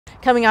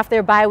Coming off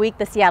their bye week,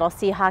 the Seattle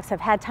Seahawks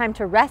have had time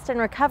to rest and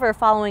recover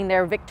following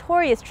their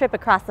victorious trip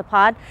across the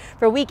pond.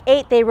 For Week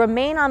 8, they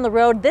remain on the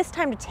road, this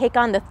time to take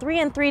on the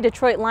 3-3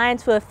 Detroit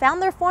Lions, who have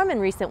found their form in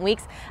recent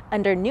weeks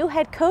under new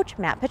head coach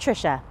Matt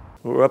Patricia.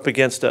 We're up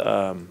against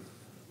a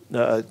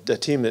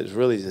team that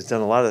really has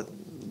done a lot of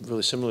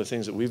really similar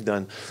things that we've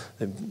done.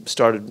 They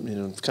started,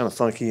 kind of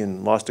funky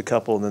and lost a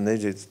couple, and then they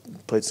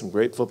just played some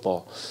great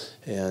football.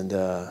 And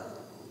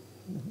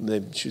they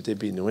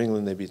beat New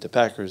England, they beat the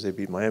Packers, they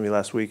beat Miami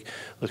last week,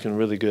 looking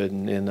really good.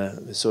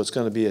 And so it's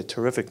going to be a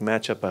terrific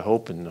matchup, I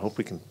hope, and I hope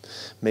we can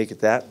make it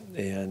that.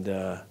 And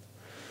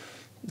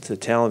it's a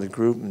talented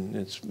group, and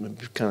it's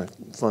kind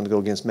of fun to go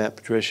against Matt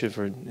Patricia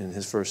in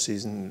his first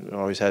season. I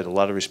always had a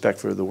lot of respect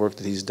for the work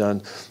that he's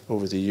done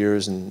over the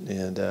years, and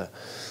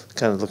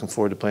kind of looking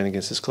forward to playing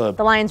against this club.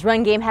 The Lions'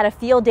 run game had a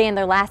field day in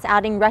their last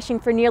outing, rushing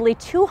for nearly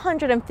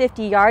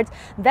 250 yards.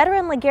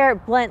 Veteran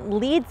LeGarrette Blount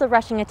leads the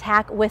rushing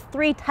attack with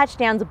 3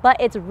 touchdowns, but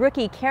it's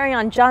rookie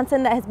Kerryon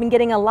Johnson that has been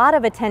getting a lot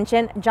of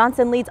attention.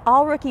 Johnson leads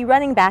all rookie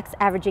running backs,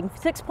 averaging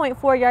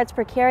 6.4 yards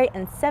per carry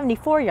and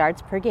 74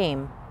 yards per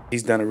game.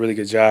 He's done a really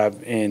good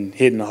job in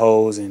hitting the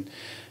holes and,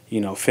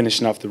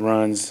 finishing off the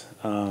runs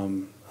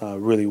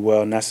really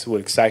well. And that's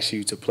what excites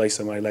you to play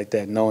somebody like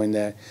that, knowing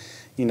that,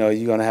 you're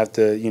going to have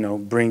to,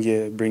 bring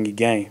your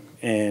game.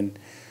 And,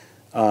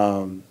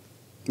 he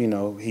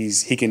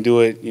can do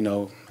it,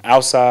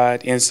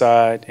 outside,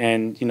 inside,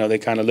 and, they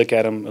kind of look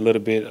at him a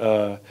little bit,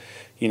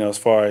 as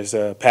far as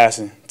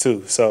passing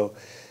too. So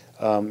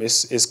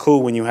it's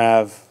cool when you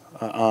have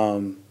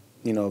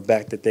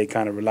back that they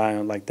kind of rely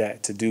on like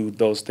that to do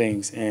those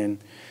things. And,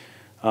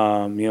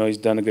 he's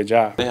done a good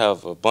job. They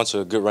have a bunch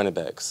of good running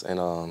backs, and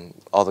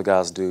all the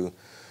guys do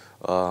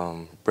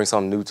bring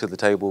something new to the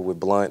table with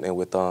Blount and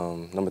with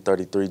number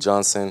 33,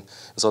 Johnson.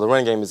 So the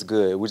running game is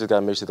good. We just got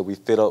to make sure that we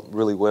fit up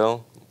really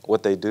well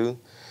what they do,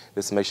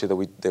 just to make sure that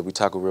we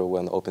tackle real well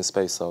in the open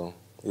space. So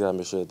you got to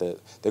make sure that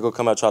they're going to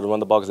come out and try to run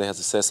the ball because they had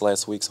success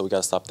last week, so we got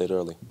to stop that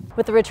early.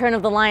 With the return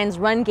of the Lions'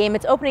 run game,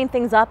 it's opening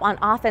things up on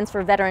offense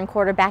for veteran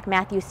quarterback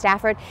Matthew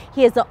Stafford.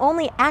 He is the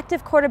only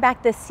active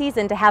quarterback this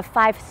season to have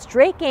 5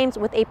 straight games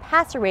with a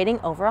passer rating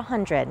over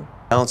 100.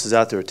 Balances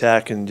out their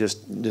attack and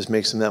just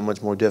makes them that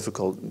much more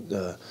difficult.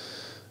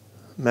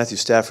 Matthew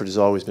Stafford has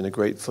always been a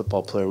great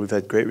football player. We've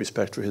had great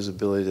respect for his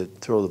ability to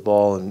throw the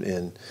ball,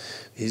 and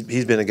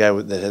he's been a guy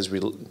that has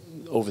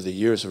over the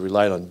years have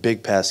relied on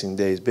big passing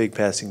days, big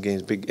passing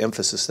games, big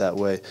emphasis that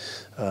way.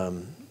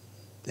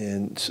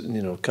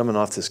 And coming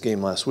off this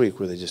game last week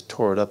where they just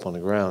tore it up on the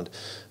ground,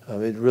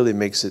 it really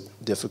makes it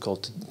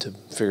difficult to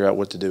figure out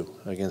what to do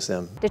against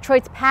them.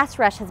 Detroit's pass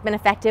rush has been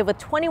effective with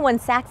 21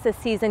 sacks this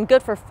season,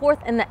 good for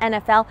 4th in the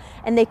NFL,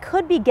 and they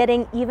could be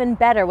getting even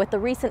better with the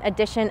recent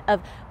addition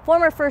of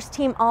former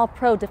first-team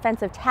All-Pro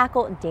defensive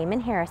tackle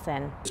Damon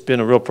Harrison. It's been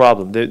a real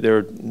problem.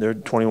 They're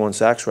 21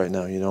 sacks right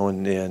now,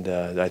 and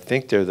I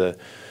think they're the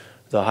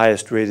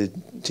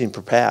highest-rated team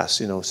per pass,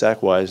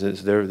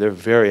 sack-wise. They're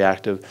very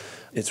active.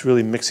 It's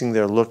really mixing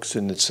their looks,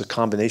 and it's a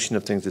combination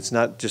of things. It's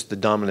not just the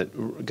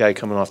dominant guy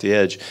coming off the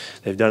edge.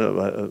 They've done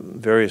it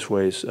various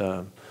ways.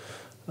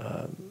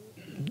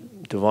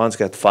 Devon's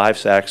got 5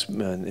 sacks,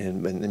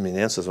 and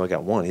Ansell's only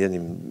got 1. He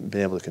hasn't even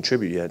been able to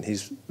contribute yet, and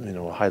he's a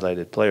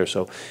highlighted player.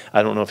 So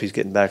I don't know if he's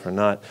getting back or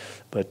not,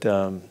 but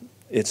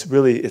it's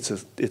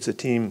a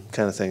team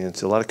kind of thing.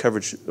 It's a lot of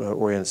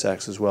coverage-oriented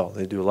sacks as well.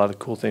 They do a lot of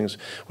cool things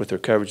with their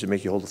coverage to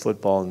make you hold the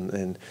football,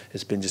 and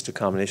it's been just a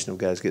combination of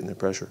guys getting their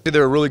pressure.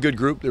 They're a really good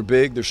group. They're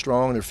big, they're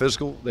strong, they're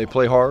physical, they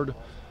play hard.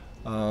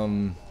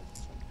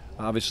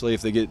 Obviously,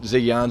 if they get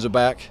Ziggy Ansah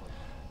back,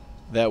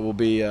 that will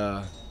be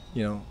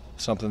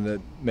something that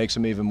makes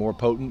them even more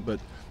potent. But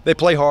they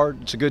play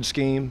hard. It's a good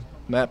scheme.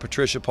 Matt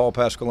Patricia, Paul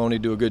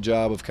Pasqualoni do a good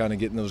job of kind of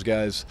getting those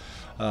guys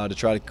to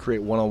try to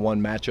create one-on-one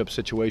matchup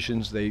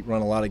situations. They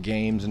run a lot of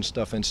games and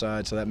stuff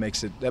inside, so that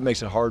makes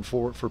it hard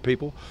for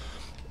people.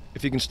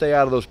 If you can stay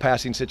out of those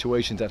passing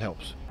situations, that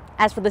helps.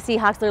 As for the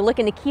Seahawks, they're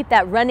looking to keep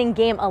that running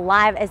game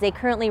alive as they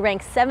currently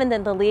rank 7th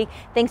in the league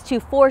thanks to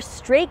 4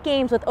 straight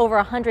games with over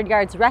 100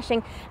 yards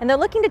rushing, and they're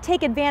looking to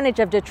take advantage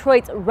of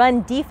Detroit's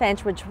run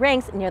defense, which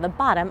ranks near the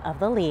bottom of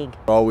the league.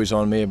 Always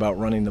on me about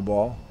running the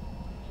ball.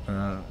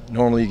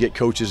 Normally you get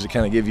coaches that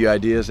kind of give you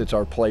ideas. It's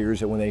our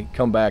players that when they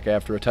come back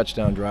after a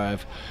touchdown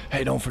drive,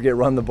 hey, don't forget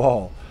run the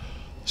ball.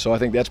 So I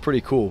think that's pretty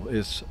cool.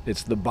 It's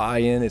the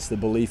buy-in, it's the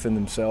belief in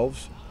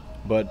themselves.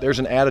 But there's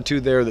an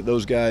attitude there that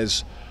those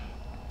guys,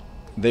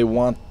 they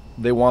want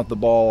the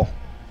ball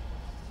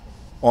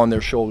on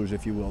their shoulders,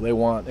 if you will. They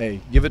want,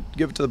 hey, give it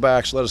to the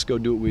backs, let us go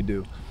do what we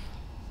do.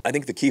 I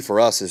think the key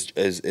for us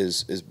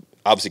is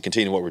obviously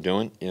continuing what we're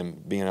doing,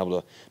 being able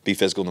to be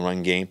physical in the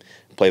run game,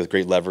 play with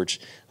great leverage,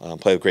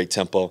 play with great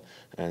tempo,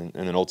 and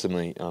then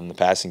ultimately the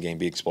passing game,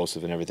 be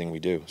explosive in everything we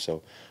do.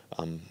 So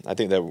I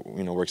think that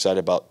we're excited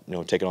about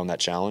taking on that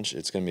challenge.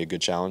 It's going to be a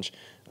good challenge.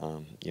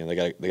 They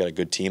got a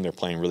good team. They're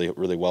playing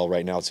really well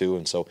right now too,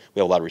 and so we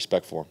have a lot of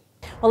respect for them.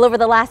 Well, over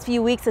the last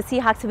few weeks, the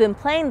Seahawks have been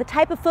playing the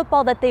type of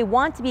football that they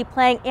want to be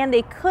playing, and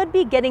they could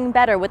be getting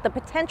better with the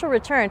potential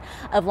return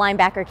of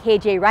linebacker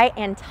KJ Wright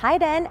and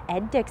tight end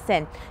Ed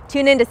Dixon.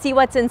 Tune in to see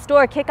what's in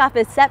store. Kickoff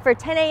is set for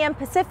 10 a.m.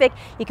 Pacific.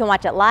 You can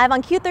watch it live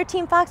on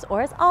Q13 Fox,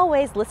 or as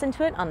always, listen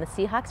to it on the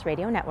Seahawks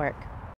Radio Network.